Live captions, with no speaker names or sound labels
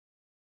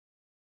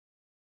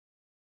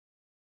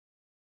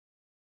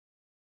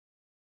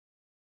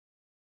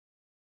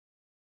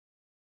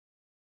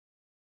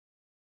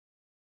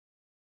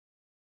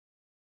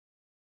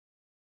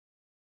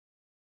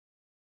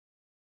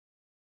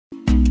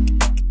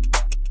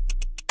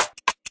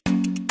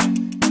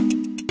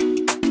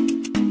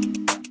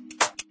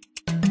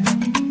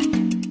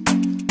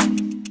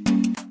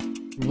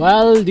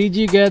Well, did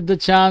you get the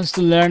chance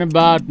to learn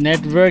about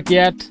NetVRk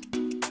yet?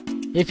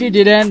 If you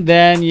didn't,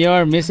 then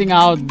you're missing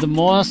out the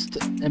most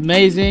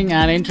amazing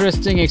and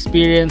interesting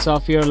experience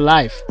of your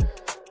life.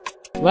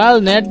 Well,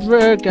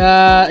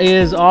 NetVRk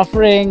is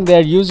offering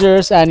their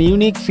users an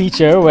unique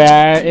feature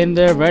where in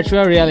their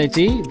virtual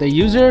reality, the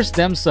users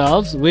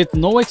themselves with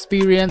no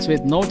experience,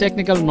 with no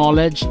technical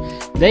knowledge,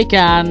 they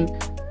can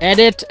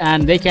edit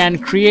and they can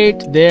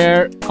create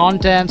their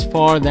contents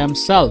for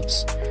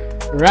themselves.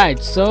 Right,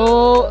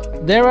 so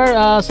there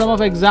are some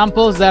of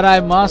examples that I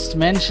must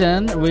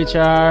mention, which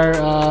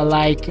are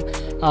like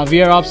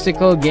VR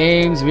obstacle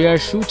games, VR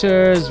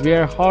shooters,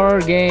 VR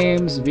horror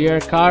games, VR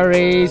car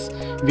race,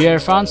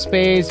 VR fun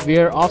space,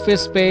 VR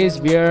office space,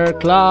 VR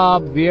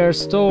club, VR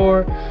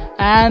store,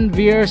 and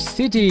VR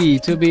city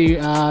to be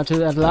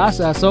to at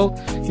last. So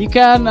you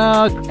can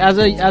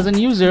as an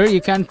user you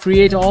can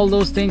create all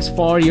those things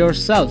for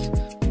yourself.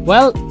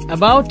 Well,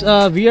 about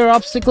VR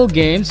obstacle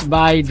games,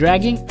 by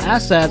dragging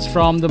assets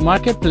from the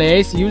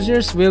marketplace,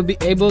 users will be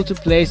able to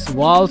place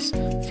walls,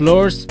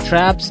 floors,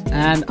 traps,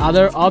 and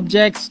other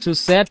objects to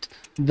set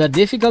the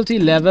difficulty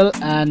level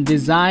and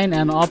design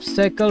an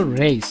obstacle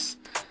race.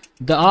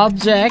 The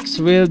objects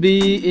will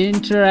be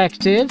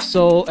interactive,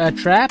 so a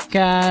trap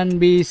can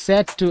be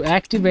set to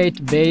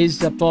activate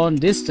based upon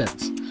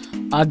distance.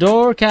 A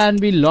door can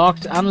be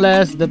locked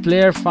unless the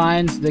player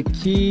finds the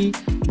key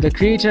the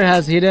creator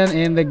has hidden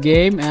in the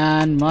game,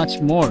 and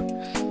much more.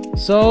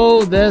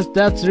 So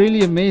that's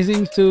really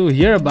amazing to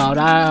hear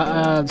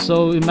about.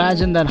 So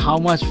imagine that how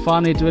much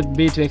fun it would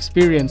be to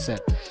experience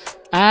it.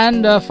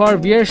 And for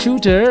VR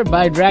shooter,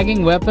 by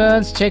dragging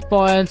weapons,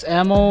 checkpoints,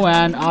 ammo,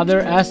 and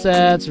other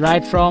assets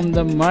right from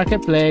the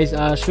marketplace,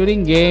 a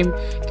shooting game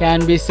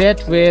can be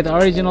set with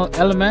original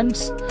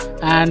elements,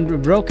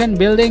 and broken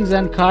buildings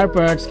and car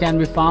parts can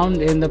be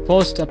found in the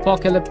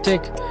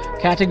post-apocalyptic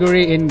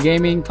category in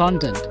gaming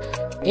content.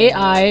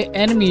 AI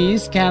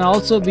enemies can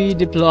also be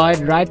deployed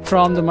right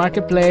from the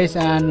marketplace,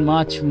 and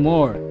much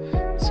more.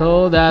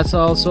 So that's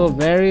also a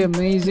very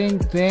amazing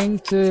thing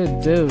to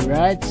do,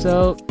 right?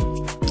 So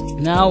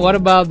now what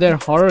about their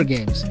horror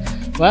games?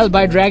 Well,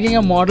 by dragging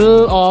a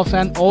model of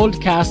an old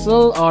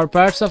castle or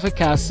parts of a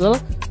castle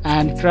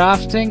and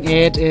crafting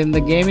it in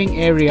the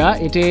gaming area,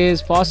 it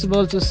is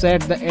possible to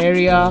set the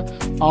area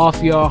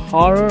of your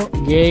horror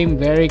game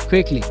very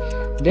quickly.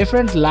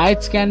 Different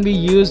lights can be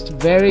used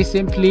very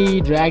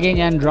simply, dragging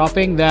and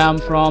dropping them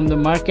from the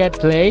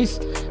marketplace,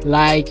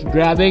 like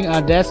grabbing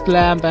a desk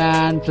lamp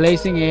and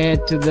placing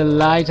it to the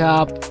light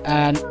up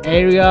an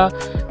area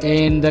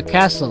in the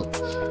castle.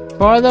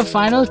 For the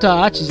final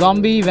touch,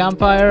 zombie,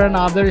 vampire, and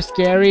other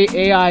scary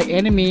AI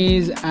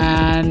enemies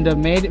and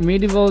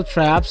medieval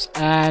traps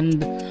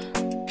and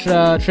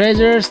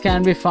treasures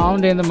can be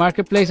found in the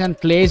marketplace and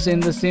placed in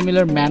the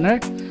similar manner.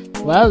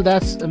 Well,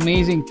 that's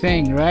amazing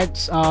thing, right?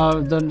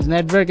 The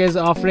NetVRk is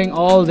offering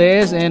all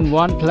this in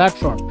one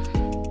platform.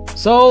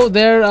 So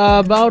they're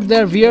about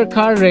their VR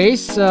car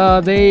race.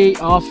 They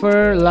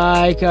offer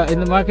like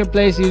in the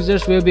marketplace,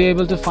 users will be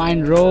able to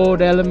find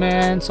road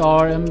elements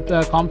or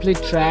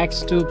complete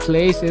tracks to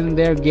place in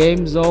their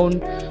game zone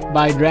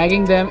by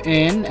dragging them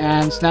in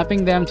and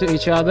snapping them to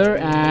each other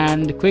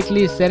and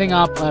quickly setting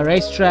up a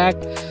racetrack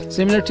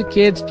similar to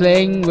kids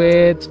playing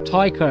with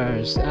toy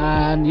cars.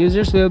 And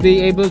users will be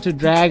able to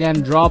drag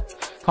and drop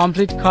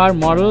complete car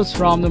models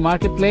from the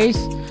marketplace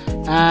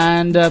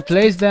and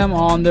place them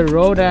on the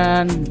road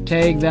and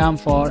take them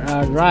for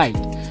a ride.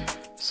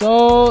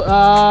 So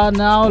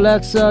now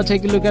let's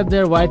take a look at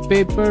their white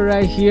paper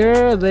right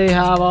here. They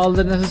have all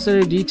the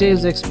necessary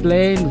details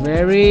explained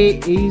very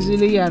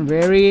easily and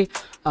very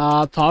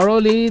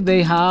thoroughly.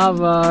 They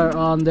have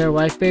on their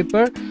white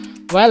paper.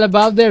 Well,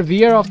 about their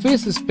VR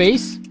office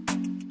space,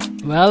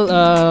 well,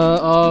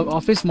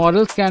 office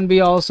models can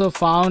be also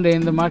found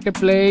in the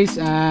marketplace,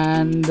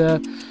 and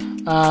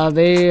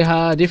they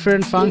have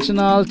different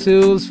functional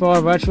tools for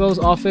virtual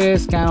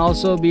office can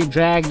also be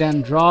dragged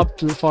and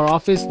dropped for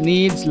office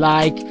needs,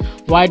 like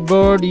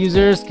whiteboard.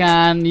 Users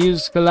can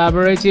use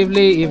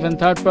collaboratively. Even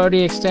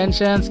third-party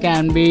extensions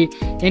can be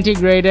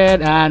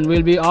integrated and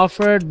will be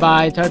offered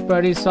by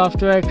third-party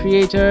software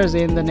creators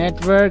in the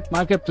NetVRk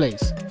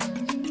marketplace.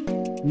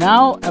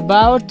 Now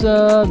about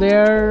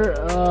their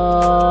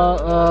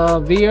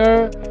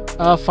VR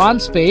fun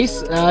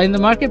space. In the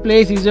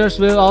marketplace, users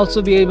will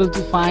also be able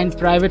to find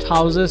private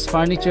houses,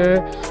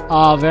 furniture,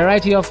 a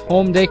variety of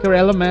home decor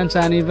elements,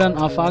 and even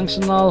a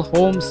functional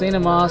home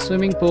cinema,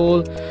 swimming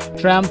pool,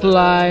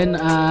 trampoline,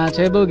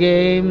 table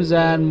games,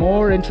 and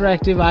more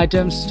interactive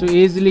items to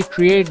easily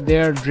create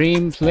their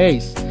dream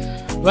place.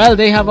 Well,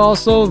 they have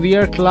also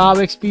VR club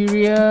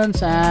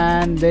experience,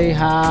 and they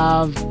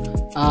have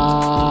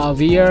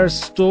VR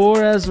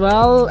store as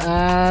well,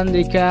 and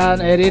you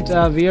can edit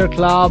VR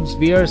clubs,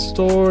 VR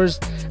stores,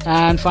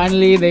 And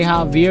finally, they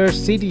have where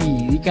city.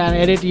 You can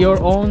edit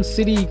your own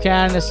city. You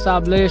can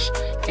establish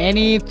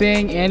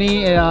anything,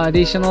 any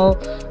additional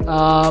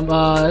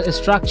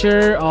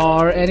structure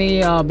or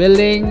any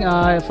building.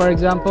 For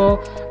example,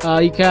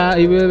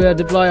 you will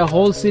deploy a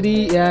whole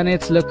city and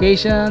its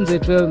locations.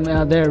 It will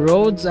their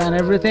roads and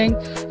everything,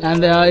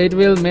 and it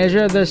will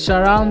measure the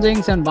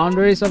surroundings and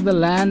boundaries of the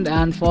land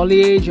and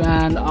foliage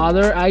and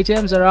other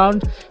items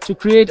around to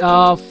create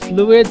a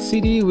fluid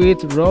city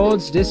with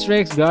roads,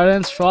 districts,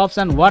 gardens, shops,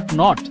 and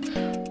whatnot.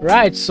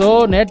 Right,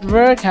 so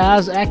NetVRk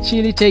has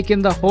actually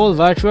taken the whole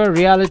virtual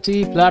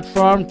reality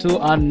platform to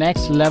a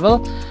next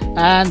level,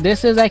 and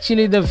this is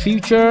actually the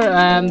future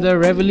and the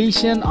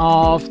revolution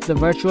of the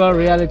virtual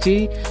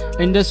reality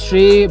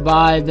industry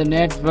by the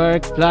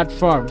NetVRk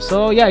platform.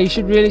 So yeah, you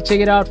should really check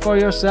it out for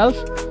yourself.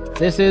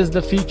 This is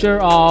the future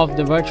of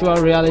the virtual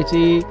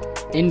reality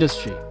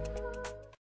industry.